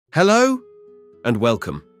Hello and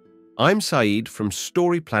welcome. I'm Saeed from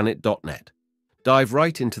storyplanet.net. Dive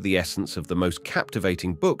right into the essence of the most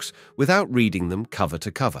captivating books without reading them cover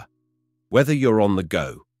to cover. Whether you're on the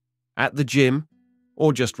go, at the gym,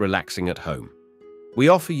 or just relaxing at home, we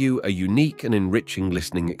offer you a unique and enriching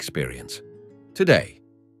listening experience. Today,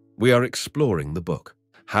 we are exploring the book,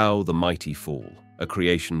 How the Mighty Fall, a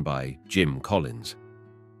creation by Jim Collins.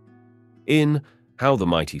 In How the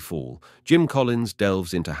Mighty Fall, Jim Collins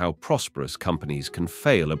delves into how prosperous companies can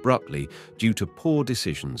fail abruptly due to poor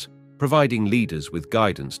decisions, providing leaders with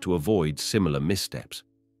guidance to avoid similar missteps.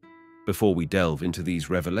 Before we delve into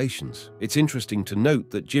these revelations, it's interesting to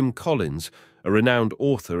note that Jim Collins, a renowned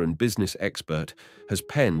author and business expert, has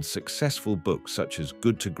penned successful books such as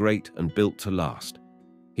Good to Great and Built to Last.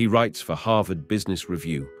 He writes for Harvard Business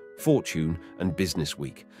Review, Fortune, and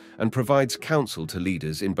Businessweek, and provides counsel to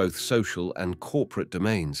leaders in both social and corporate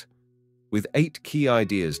domains. With 8 key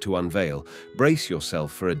ideas to unveil, brace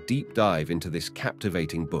yourself for a deep dive into this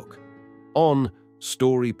captivating book. On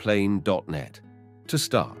storyplanet.net. To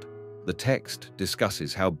start, the text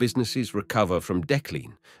discusses how businesses recover from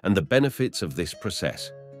decline and the benefits of this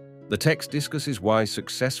process. The text discusses why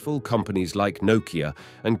successful companies like Nokia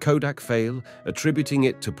and Kodak fail, attributing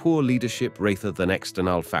it to poor leadership rather than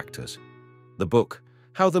external factors. The book,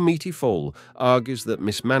 How the Mighty Fall, argues that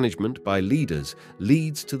mismanagement by leaders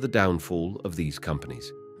leads to the downfall of these companies.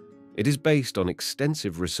 It is based on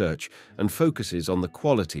extensive research and focuses on the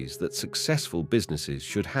qualities that successful businesses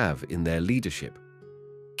should have in their leadership.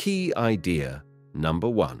 Key idea number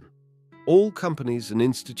 1. All companies and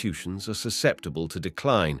institutions are susceptible to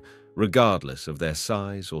decline, regardless of their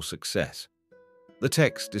size or success. The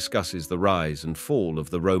text discusses the rise and fall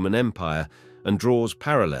of the Roman Empire and draws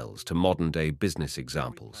parallels to modern-day business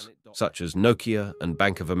examples, such as Nokia and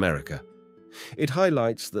Bank of America. It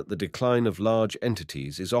highlights that the decline of large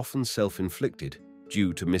entities is often self-inflicted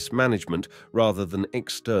due to mismanagement rather than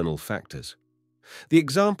external factors. The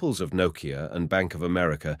examples of Nokia and Bank of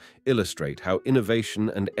America illustrate how innovation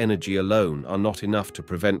and energy alone are not enough to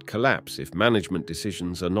prevent collapse if management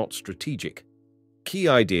decisions are not strategic. Key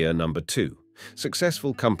idea number 2.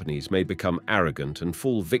 Successful companies may become arrogant and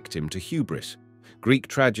fall victim to hubris. Greek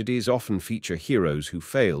tragedies often feature heroes who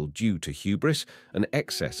fail due to hubris and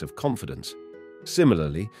excess of confidence.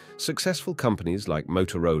 Similarly, successful companies like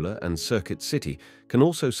Motorola and Circuit City can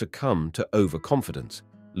also succumb to overconfidence,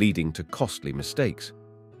 leading to costly mistakes.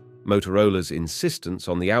 Motorola's insistence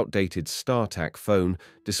on the outdated StarTAC phone,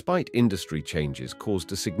 despite industry changes,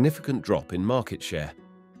 caused a significant drop in market share.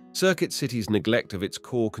 Circuit City's neglect of its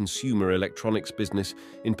core consumer electronics business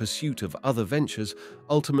in pursuit of other ventures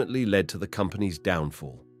ultimately led to the company's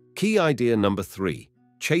downfall. Key idea number 3.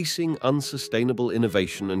 Chasing unsustainable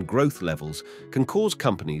innovation and growth levels can cause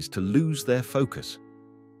companies to lose their focus.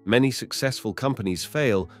 Many successful companies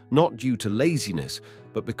fail not due to laziness,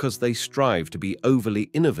 but because they strive to be overly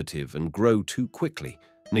innovative and grow too quickly,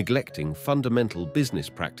 neglecting fundamental business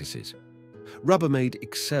practices. Rubbermaid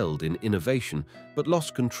excelled in innovation, but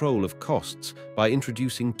lost control of costs by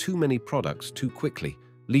introducing too many products too quickly,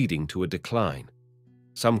 leading to a decline.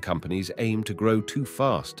 Some companies aim to grow too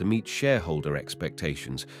fast to meet shareholder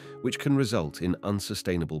expectations, which can result in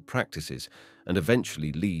unsustainable practices and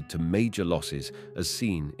eventually lead to major losses as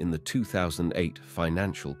seen in the 2008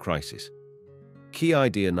 financial crisis. Key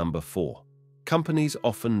idea number 4. Companies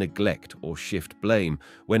often neglect or shift blame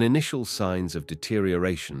when initial signs of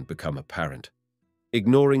deterioration become apparent.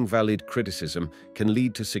 Ignoring valid criticism can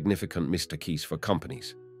lead to significant mistakes for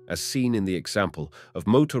companies, as seen in the example of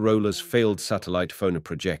Motorola's failed satellite phone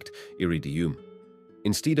project, Iridium.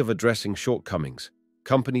 Instead of addressing shortcomings,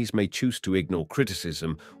 companies may choose to ignore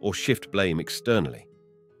criticism or shift blame externally.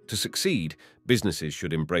 To succeed, businesses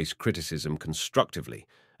should embrace criticism constructively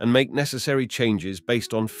and make necessary changes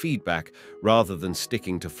based on feedback rather than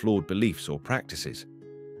sticking to flawed beliefs or practices.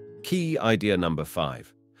 Key idea number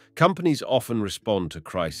 5. Companies often respond to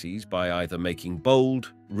crises by either making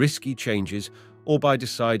bold, risky changes or by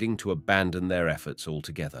deciding to abandon their efforts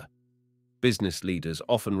altogether. Business leaders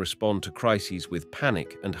often respond to crises with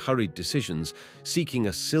panic and hurried decisions, seeking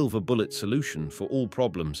a silver bullet solution for all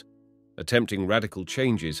problems. Attempting radical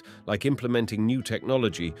changes, like implementing new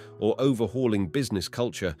technology or overhauling business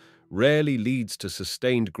culture, rarely leads to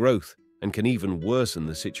sustained growth and can even worsen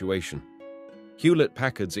the situation.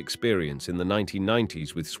 Hewlett-Packard's experience in the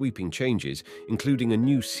 1990s with sweeping changes, including a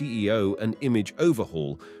new CEO and image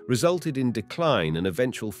overhaul, resulted in decline and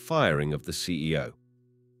eventual firing of the CEO.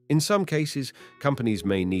 In some cases, companies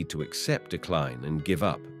may need to accept decline and give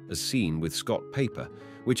up, as seen with Scott Paper,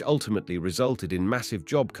 which ultimately resulted in massive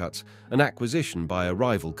job cuts and acquisition by a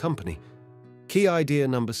rival company. Key idea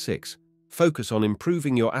number 6. Focus on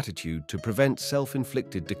improving your attitude to prevent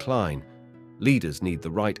self-inflicted decline. Leaders need the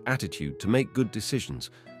right attitude to make good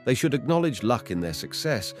decisions. They should acknowledge luck in their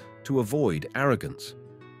success to avoid arrogance.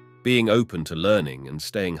 Being open to learning and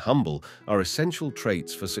staying humble are essential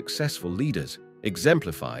traits for successful leaders,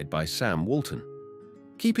 exemplified by Sam Walton.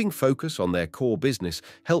 Keeping focus on their core business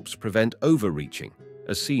helps prevent overreaching,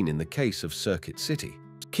 as seen in the case of Circuit City.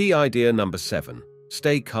 Key idea number 7.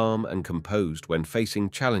 Stay calm and composed when facing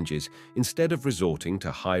challenges instead of resorting to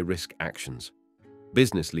high-risk actions.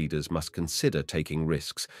 Business leaders must consider taking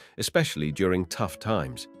risks, especially during tough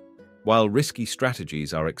times. While risky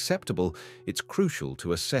strategies are acceptable, it's crucial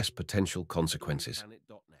to assess potential consequences.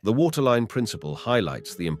 The waterline principle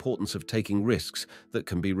highlights the importance of taking risks that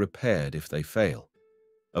can be repaired if they fail.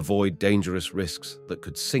 Avoid dangerous risks that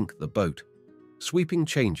could sink the boat. Sweeping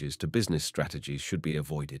changes to business strategies should be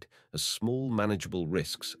avoided, as small, manageable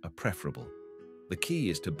risks are preferable. The key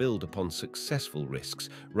is to build upon successful risks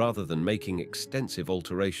rather than making extensive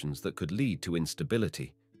alterations that could lead to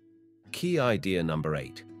instability. Key idea number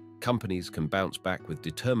 8. Companies can bounce back with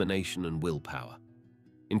determination and willpower.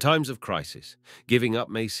 In times of crisis, giving up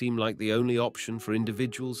may seem like the only option for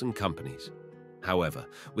individuals and companies. However,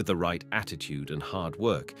 with the right attitude and hard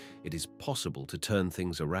work, it is possible to turn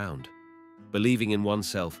things around. Believing in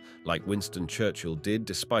oneself, like Winston Churchill did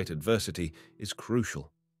despite adversity, is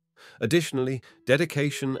crucial. Additionally,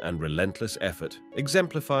 dedication and relentless effort,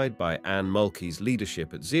 exemplified by Anne Mulkey's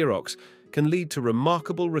leadership at Xerox, can lead to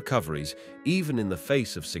remarkable recoveries even in the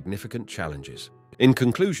face of significant challenges. In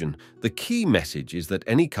conclusion, the key message is that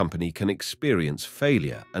any company can experience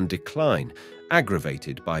failure and decline,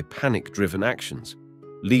 aggravated by panic-driven actions.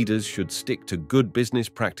 Leaders should stick to good business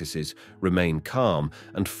practices, remain calm,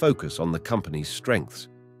 and focus on the company's strengths.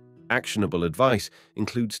 Actionable advice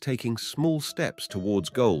includes taking small steps towards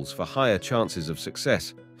goals for higher chances of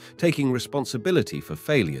success, taking responsibility for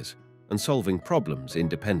failures, and solving problems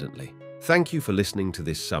independently. Thank you for listening to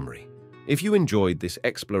this summary. If you enjoyed this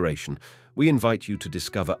exploration, we invite you to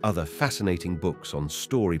discover other fascinating books on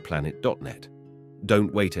storyplanet.net.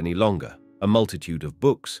 Don't wait any longer. A multitude of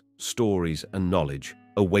books, stories, and knowledge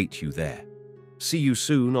await you there. See you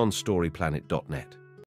soon on storyplanet.net.